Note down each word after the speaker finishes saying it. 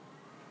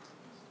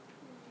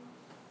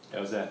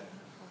How's that?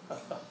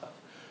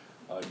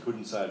 I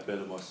couldn't say it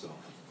better myself.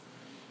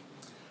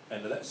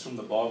 And that's from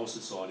the Bible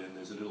Society, and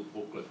there's a little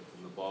booklet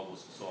from the Bible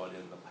Society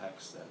and the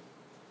packs that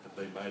have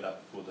been made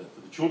up for the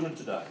children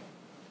today.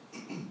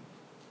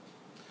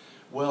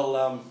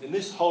 Well, in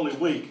this Holy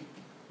Week,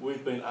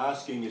 we've been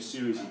asking a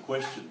series of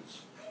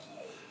questions.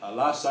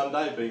 Last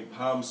Sunday, being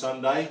Palm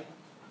Sunday,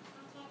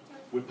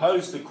 we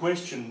posed the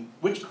question,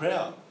 which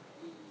crowd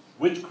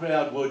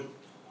would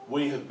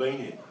we have been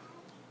in?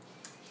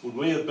 Would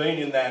we have been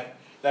in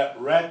that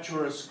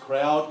rapturous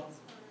crowd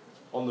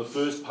on the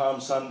first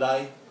Palm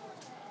Sunday,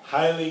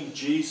 hailing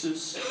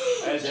Jesus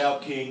as our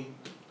King,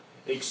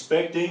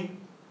 expecting,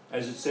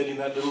 as it said in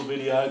that little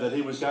video, that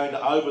he was going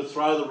to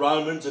overthrow the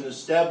Romans and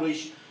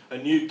establish a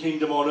new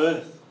kingdom on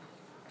earth?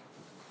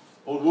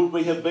 Or would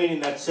we have been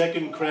in that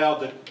second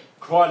crowd that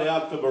cried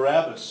out for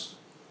Barabbas?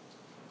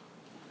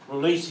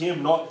 Release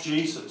him, not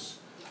Jesus.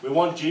 We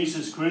want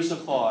Jesus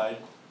crucified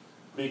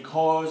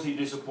because he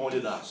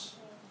disappointed us.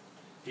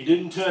 He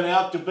didn't turn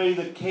out to be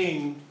the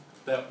king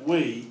that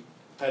we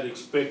had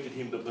expected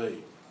him to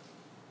be.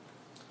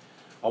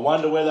 I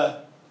wonder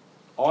whether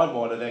I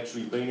might have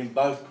actually been in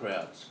both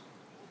crowds.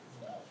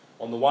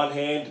 On the one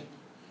hand,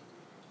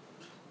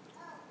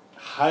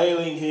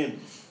 hailing him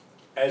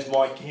as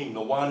my king,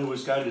 the one who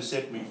was going to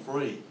set me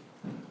free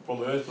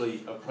from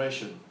earthly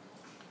oppression.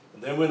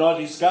 And then when I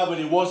discovered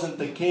he wasn't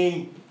the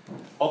king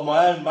of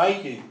my own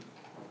making,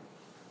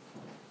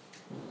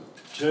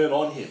 turn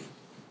on him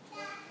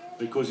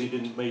because he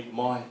didn't meet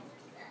my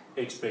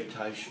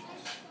expectations.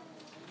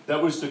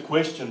 That was the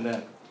question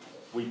that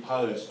we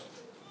posed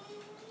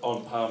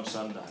on Palm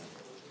Sunday.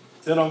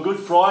 Then on Good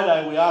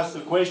Friday we asked the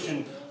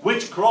question,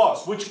 which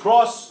cross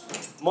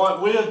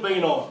might we have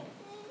been on?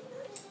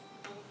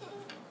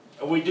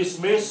 And we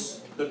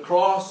dismiss the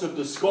cross of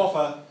the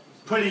scoffer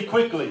pretty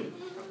quickly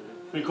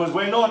because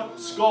we're not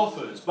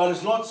scoffers, but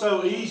it's not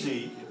so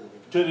easy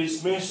to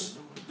dismiss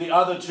the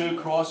other two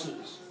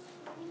crosses.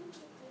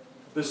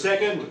 The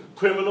second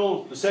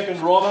criminal, the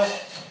second robber,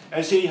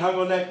 as he hung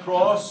on that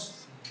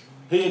cross,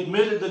 he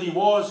admitted that he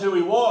was who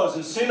he was,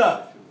 a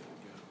sinner,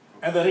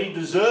 and that he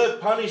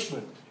deserved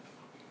punishment.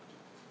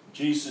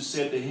 Jesus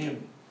said to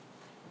him,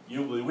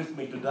 "You will be with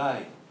me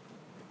today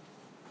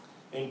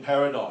in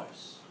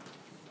paradise."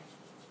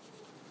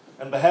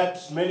 And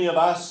perhaps many of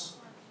us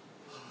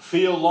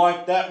feel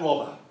like that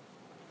robber.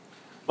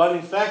 But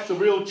in fact, the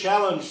real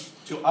challenge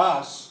to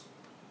us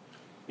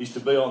is to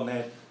be on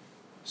that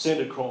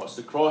centre cross,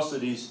 the cross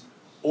that is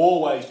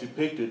always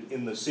depicted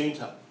in the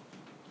centre,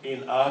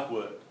 in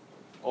artwork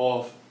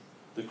of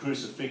the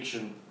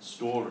crucifixion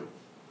story.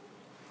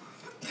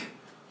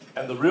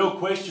 And the real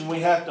question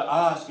we have to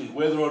ask is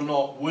whether or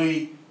not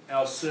we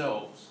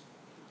ourselves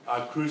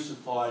are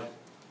crucified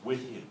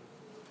with him.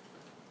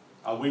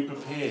 Are we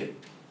prepared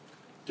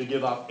to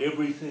give up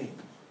everything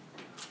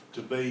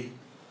to be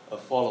a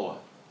follower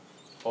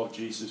of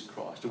Jesus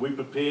Christ? Are we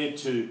prepared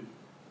to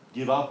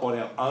give up on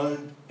our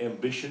own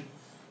ambition?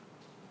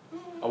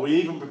 Are we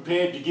even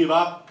prepared to give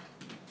up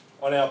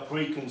on our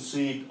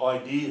preconceived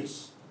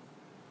ideas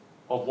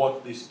of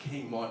what this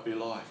king might be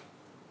like?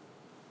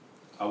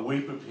 Are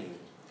we prepared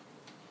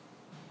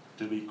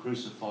to be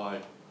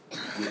crucified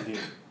with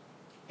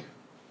him?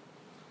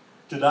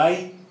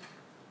 Today,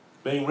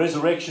 being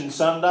Resurrection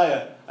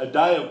Sunday, a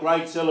day of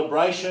great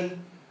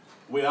celebration,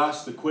 we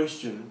ask the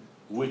question,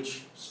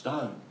 which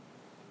stone?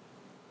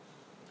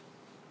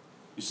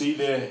 You see,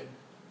 there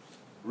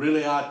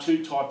really are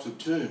two types of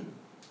tomb.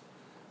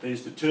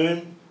 There's the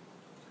tomb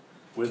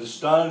where the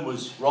stone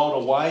was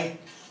rolled away,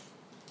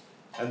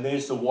 and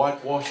there's the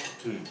whitewashed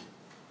tomb.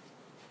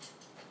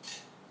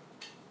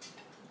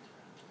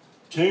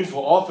 Tombs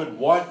were often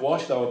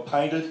whitewashed. They were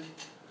painted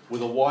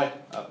with a white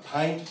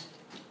paint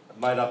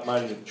made up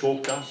mainly of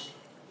chalk dust.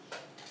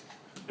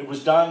 It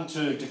was done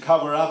to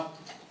cover up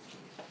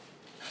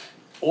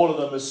all of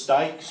the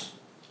mistakes,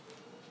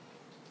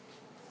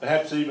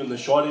 perhaps even the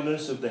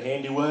shoddiness of the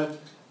handiwork.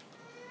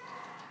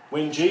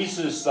 When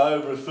Jesus,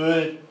 though,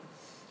 referred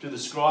to the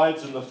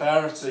scribes and the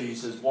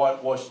Pharisees as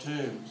whitewashed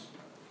tombs,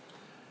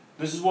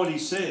 this is what he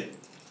said: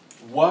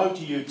 "Woe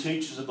to you,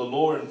 teachers of the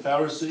law and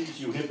Pharisees,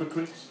 you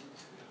hypocrites!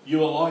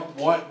 You are like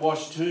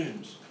whitewashed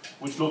tombs,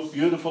 which look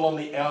beautiful on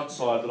the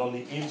outside, but on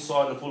the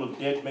inside are full of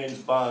dead men's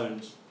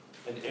bones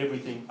and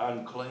everything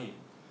unclean.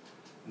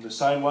 In the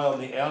same way, on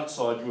the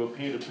outside you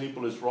appear to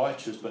people as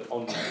righteous, but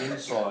on the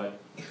inside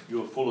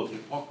you are full of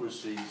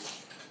hypocrisy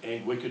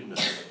and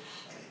wickedness."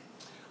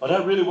 I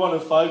don't really want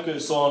to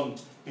focus on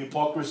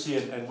hypocrisy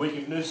and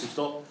wickedness. It's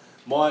not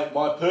my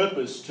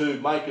purpose to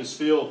make us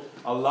feel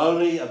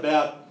lonely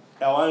about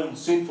our own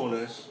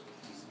sinfulness.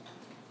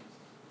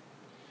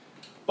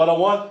 But I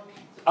want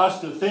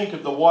us to think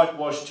of the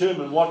whitewashed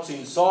tomb and what's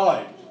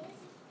inside.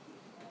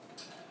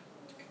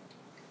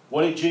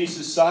 What did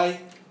Jesus say?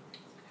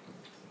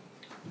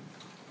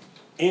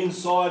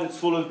 Inside it's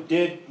full of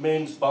dead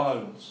men's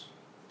bones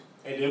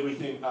and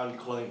everything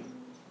unclean.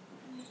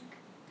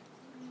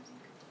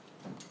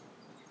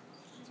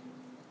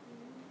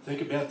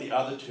 Think about the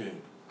other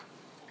tomb.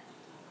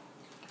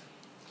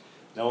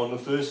 Now on the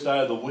first day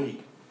of the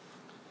week,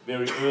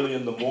 very early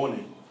in the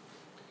morning,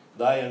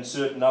 they and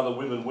certain other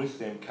women with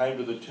them came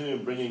to the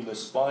tomb bringing the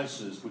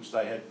spices which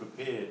they had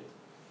prepared.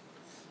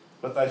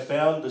 But they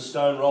found the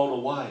stone rolled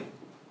away.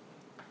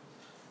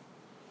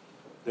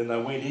 Then they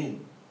went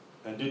in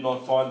and did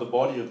not find the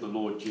body of the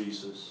Lord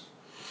Jesus.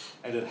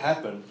 And it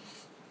happened,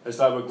 as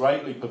they were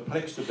greatly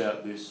perplexed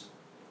about this,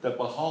 that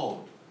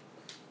behold,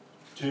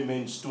 two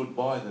men stood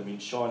by them in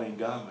shining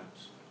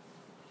garments.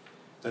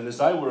 And as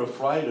they were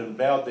afraid and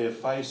bowed their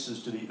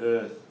faces to the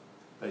earth,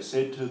 they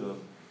said to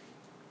them,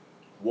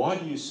 "Why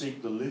do you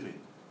seek the living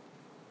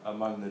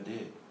among the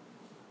dead?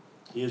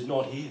 He is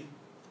not here,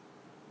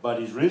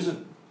 but is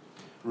risen.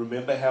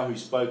 Remember how he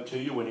spoke to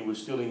you when he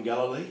was still in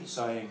Galilee,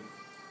 saying,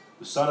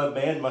 the Son of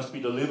Man must be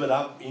delivered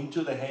up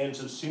into the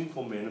hands of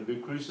sinful men and be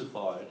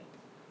crucified,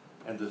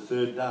 and the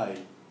third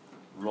day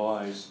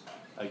rise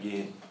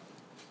again."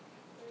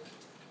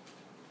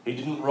 He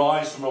didn't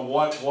rise from a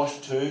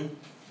whitewashed tomb.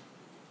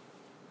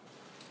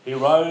 He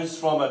rose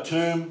from a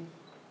tomb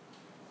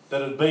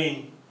that had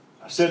been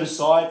set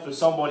aside for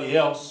somebody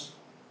else.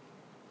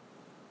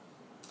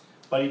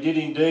 But he did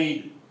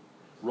indeed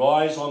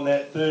rise on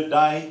that third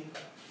day.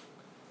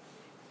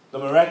 The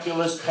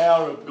miraculous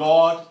power of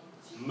God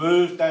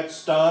moved that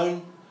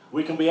stone.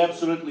 We can be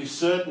absolutely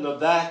certain of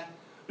that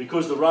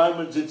because the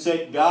Romans had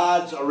set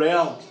guards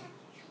around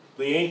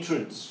the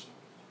entrance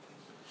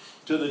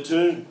to the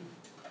tomb.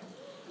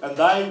 And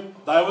they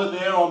were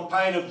there on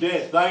pain of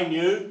death. They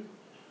knew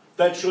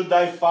that should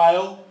they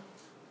fail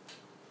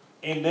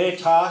in their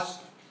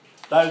task,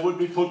 they would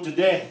be put to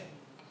death.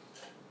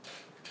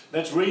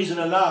 That's reason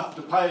enough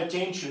to pay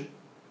attention.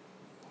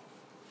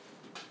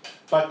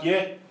 But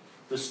yet,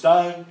 the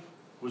stone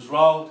was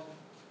rolled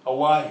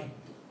away.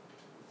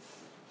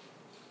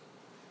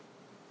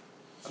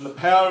 And the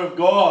power of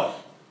God,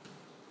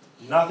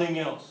 nothing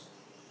else,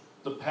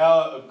 the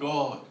power of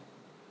God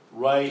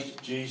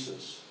raised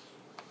Jesus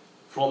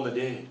from the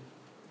dead.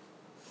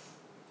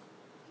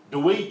 Do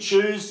we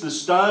choose the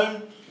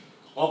stone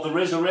of the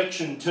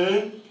resurrection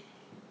tomb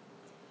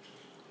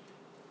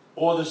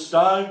or the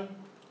stone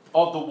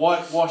of the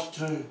whitewashed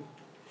tomb?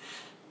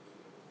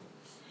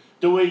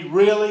 Do we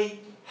really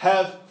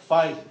have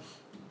faith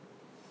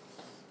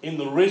in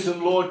the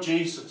risen Lord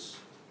Jesus?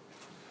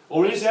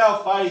 Or is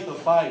our faith a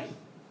faith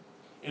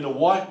in a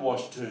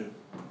whitewashed tomb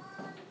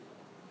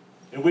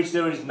in which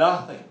there is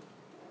nothing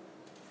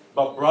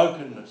but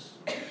brokenness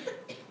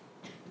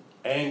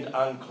and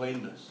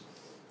uncleanness?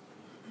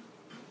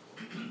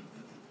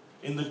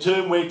 In the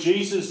tomb where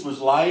Jesus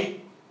was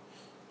laid,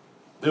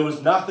 there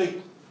was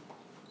nothing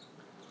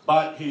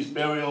but his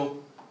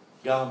burial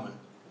garment.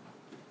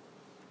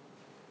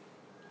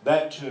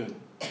 That tomb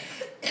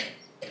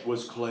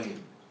was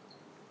clean.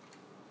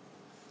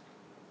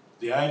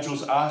 The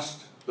angels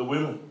asked the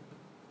women,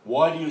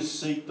 "Why do you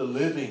seek the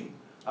living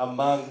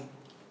among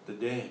the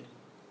dead?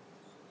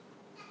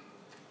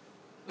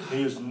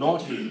 He is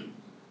not here,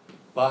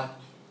 but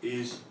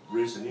is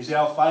risen." Is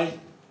our faith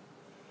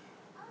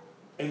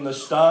in the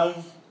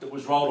stone that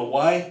was rolled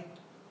away,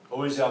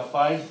 or is our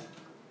faith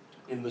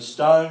in the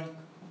stone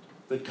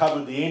that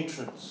covered the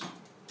entrance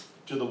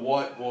to the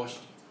whitewashed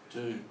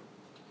tomb?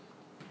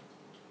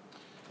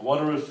 I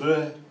want to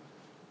refer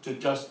to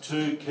just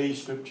two key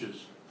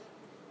scriptures.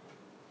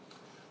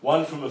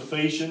 One from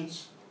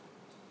Ephesians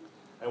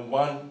and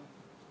one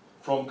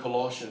from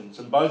Colossians.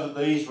 And both of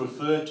these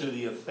refer to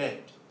the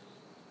effect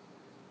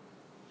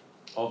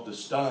of the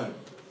stone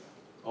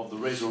of the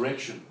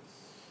resurrection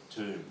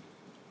tomb.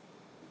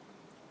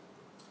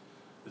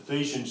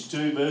 Ephesians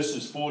 2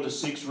 verses 4 to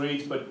 6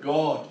 reads, "But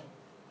God,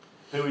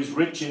 who is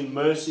rich in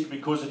mercy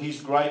because of his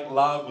great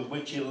love with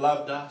which he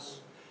loved us,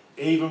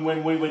 even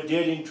when we were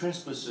dead in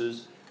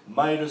trespasses,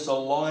 made us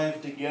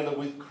alive together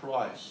with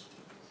Christ.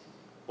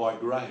 By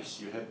grace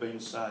you have been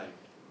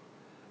saved,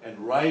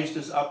 and raised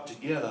us up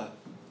together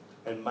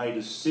and made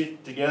us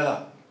sit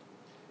together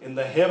in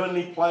the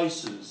heavenly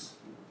places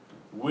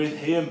with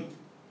him."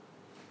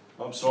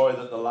 I'm sorry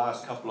that the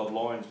last couple of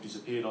lines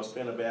disappeared. I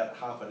spent about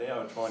half an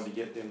hour trying to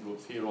get them to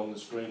appear on the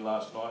screen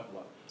last night.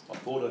 I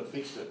thought I'd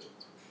fixed it,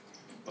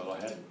 but I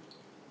hadn't.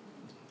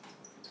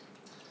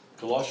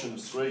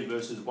 Colossians 3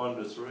 verses 1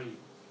 to 3.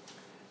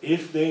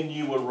 "If then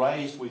you were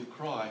raised with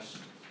Christ,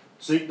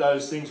 seek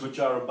those things which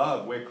are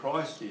above, where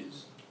Christ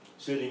is,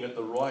 sitting at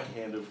the right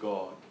hand of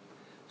God.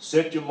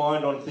 Set your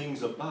mind on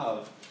things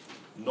above,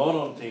 not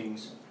on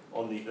things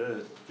on the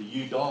earth. For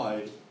you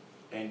died,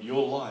 and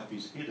your life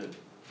is hidden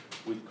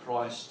with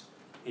Christ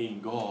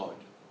in God."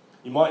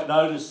 You might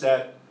notice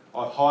that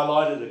I've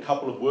highlighted a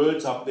couple of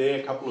words up there,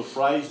 a couple of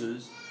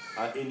phrases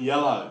in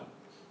yellow.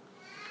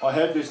 I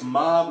have this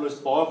marvellous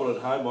Bible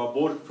at home. I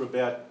bought it for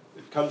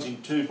it comes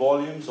in 2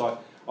 volumes. I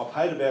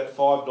paid about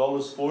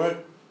 $5 for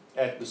it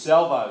at the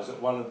Salvos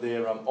at one of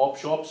their op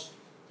shops.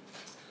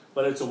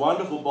 But it's a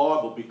wonderful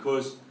Bible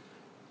because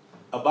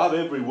above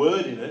every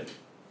word in it,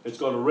 it's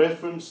got a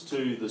reference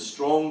to the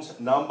Strong's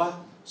number,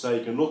 so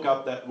you can look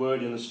up that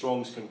word in the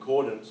Strong's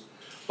Concordance.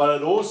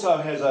 But it also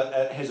has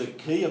a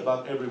key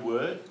above every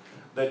word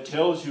that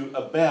tells you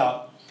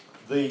about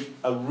the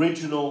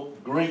original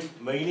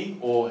Greek meaning,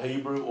 or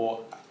Hebrew,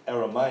 or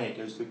Aramaic,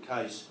 as the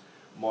case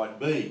might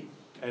be.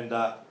 And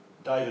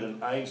David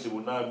and Ainsley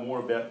will know more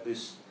about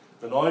this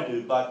than I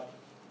do, but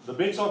the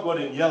bits I've got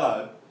in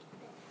yellow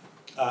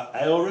are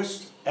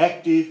aorist,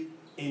 active,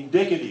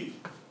 indicative.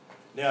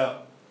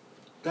 Now,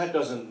 that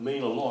doesn't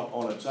mean a lot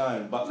on its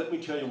own, but let me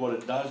tell you what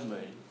it does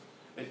mean.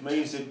 It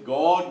means that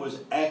God was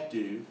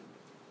active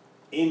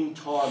in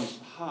times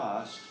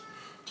past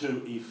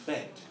to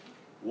effect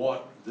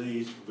what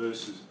these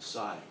verses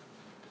say.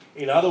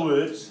 In other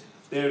words,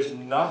 there is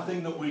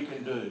nothing that we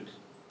can do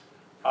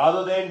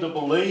other than to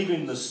believe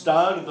in the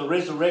stone of the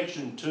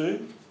resurrection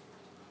tomb,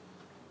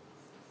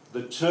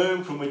 the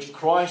tomb from which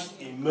Christ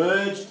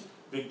emerged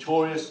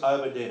victorious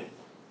over death.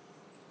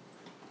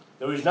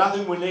 There is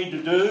nothing we need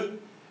to do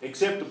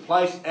except to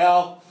place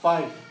our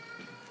faith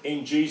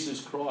in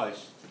Jesus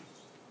Christ,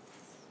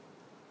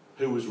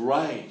 who was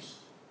raised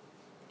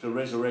to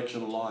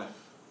resurrection life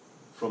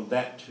from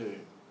that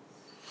tomb.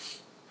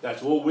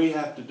 That's all we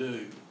have to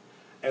do.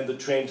 And the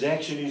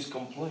transaction is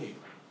complete.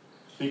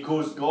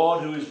 Because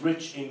God, who is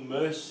rich in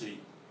mercy,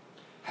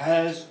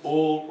 has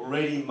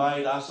already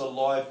made us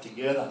alive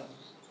together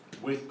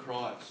with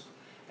Christ.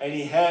 And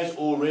He has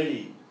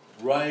already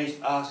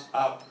raised us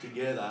up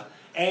together.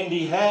 And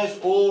He has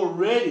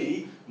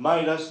already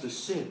made us to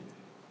sit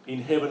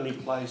in heavenly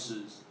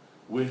places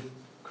with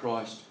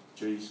Christ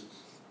Jesus.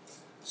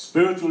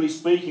 Spiritually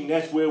speaking,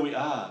 that's where we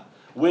are.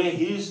 We're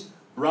His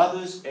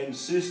brothers and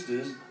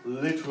sisters,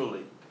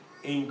 literally,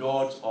 in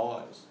God's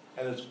eyes.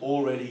 And it's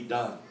already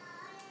done.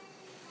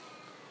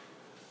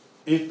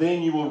 If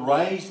then you were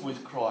raised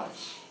with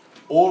Christ,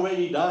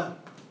 already done,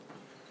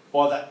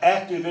 by the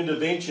active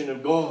intervention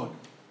of God,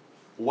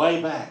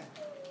 way back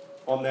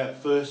on that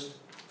first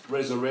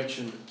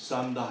Resurrection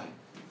Sunday.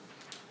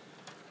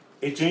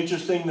 It's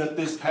interesting that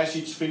this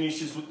passage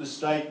finishes with the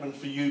statement,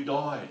 "For you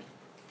died."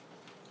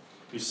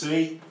 You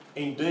see,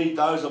 indeed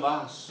those of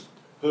us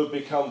who have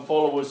become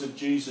followers of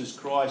Jesus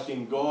Christ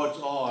in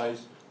God's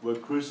eyes were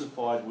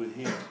crucified with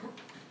Him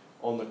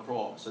on the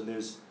cross. And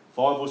there's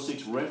 5 or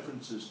 6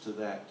 references to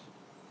that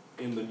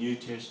in the New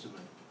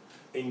Testament.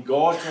 In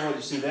God's eyes,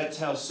 you see, that's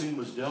how sin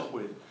was dealt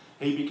with.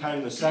 He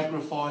became the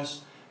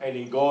sacrifice, and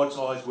in God's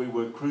eyes we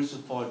were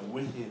crucified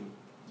with Him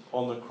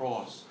on the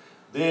cross.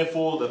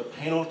 Therefore, the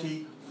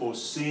penalty for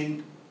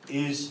sin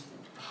is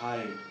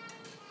paid.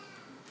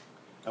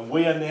 And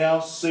we are now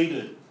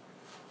seated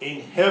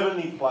in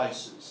heavenly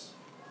places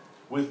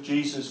with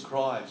Jesus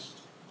Christ.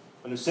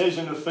 And it says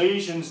in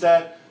Ephesians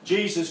that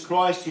Jesus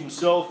Christ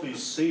Himself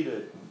is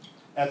seated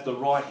at the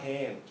right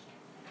hand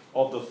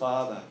of the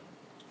Father.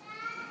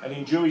 And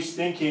in Jewish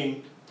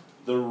thinking,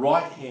 the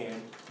right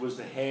hand was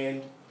the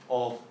hand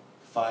of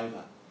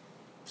favour.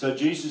 So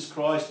Jesus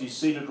Christ is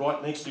seated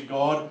right next to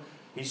God.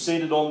 He's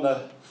seated on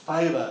the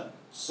favour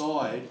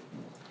side.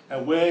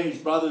 And where His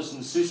brothers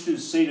and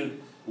sisters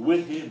seated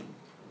with Him.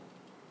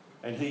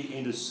 And He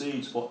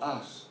intercedes for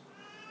us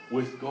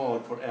with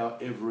God for our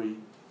every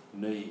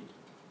need.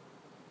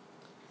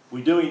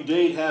 We do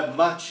indeed have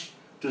much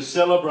to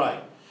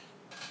celebrate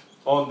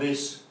on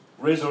this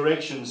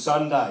Resurrection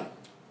Sunday,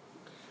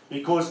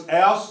 because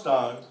our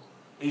stone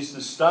is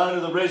the stone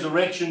of the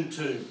resurrection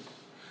tomb,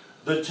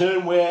 the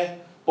tomb where,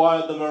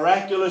 by the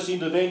miraculous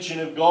intervention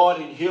of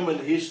God in human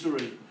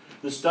history,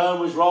 the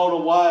stone was rolled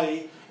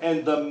away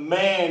and the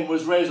man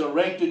was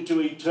resurrected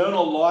to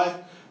eternal life,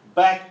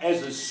 back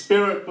as a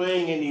spirit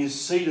being, and he is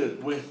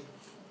seated with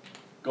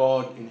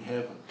God in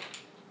heaven.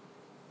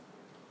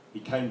 He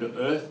came to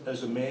earth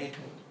as a man.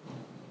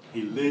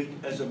 He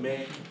lived as a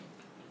man.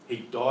 He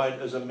died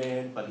as a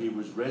man, but He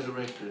was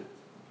resurrected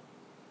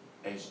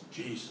as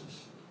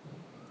Jesus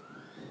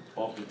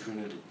of the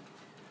Trinity.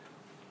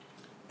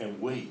 And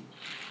we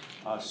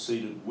are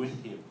seated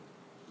with Him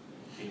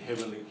in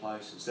heavenly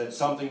places. That's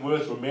something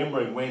worth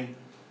remembering when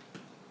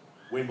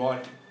we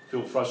might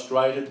feel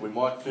frustrated, we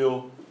might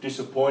feel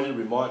disappointed,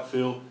 we might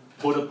feel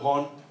put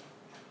upon,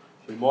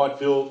 we might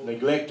feel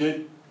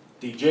neglected,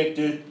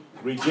 dejected,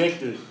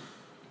 rejected.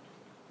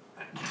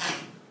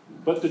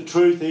 But the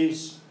truth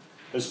is,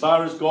 as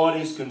far as God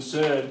is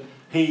concerned,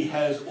 He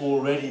has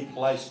already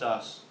placed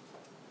us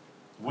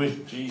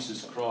with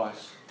Jesus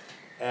Christ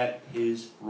at His right.